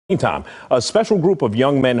Meantime, a special group of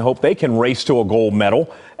young men hope they can race to a gold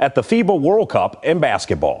medal at the FIBA World Cup in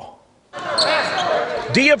basketball.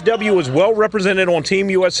 DFW is well represented on Team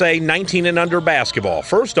USA 19 and under basketball.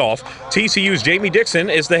 First off, TCU's Jamie Dixon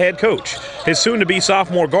is the head coach. His soon-to-be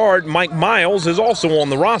sophomore guard, Mike Miles, is also on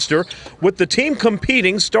the roster. With the team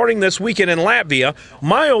competing starting this weekend in Latvia,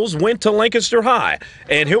 Miles went to Lancaster High,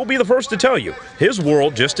 and he'll be the first to tell you his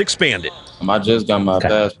world just expanded. I just got my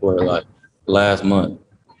passport last month,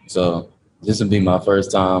 so this will be my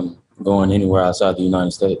first time going anywhere outside the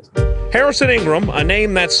United States. Harrison Ingram, a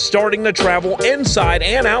name that's starting to travel inside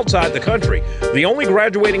and outside the country. The only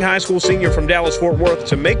graduating high school senior from Dallas-Fort Worth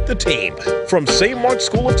to make the team. From St. Mark's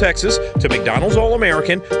School of Texas to McDonald's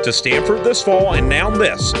All-American to Stanford this fall and now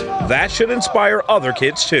this. That should inspire other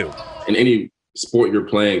kids too. In any sport you're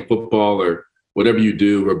playing, football or whatever you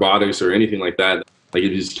do, robotics or anything like that, if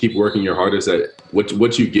you just keep working your hardest at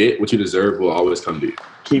what you get, what you deserve will always come to you.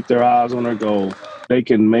 Keep their eyes on their goal. They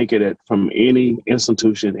can make it from any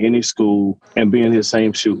institution, any school, and be in his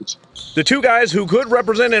same shoes. The two guys who could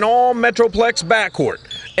represent an all-Metroplex backcourt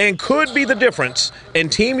and could be the difference in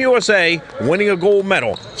Team USA winning a gold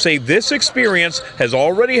medal say this experience has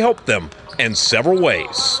already helped them in several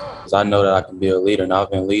ways. I know that I can be a leader, and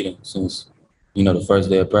I've been leading since, the first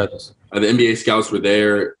day of practice. The NBA scouts were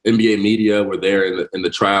there, NBA media were there in the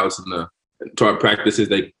tryouts and to our practices.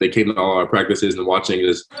 They came to all our practices and watching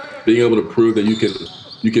this, being able to prove that you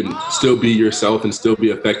can still be yourself and still be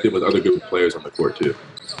effective with other good players on the court too.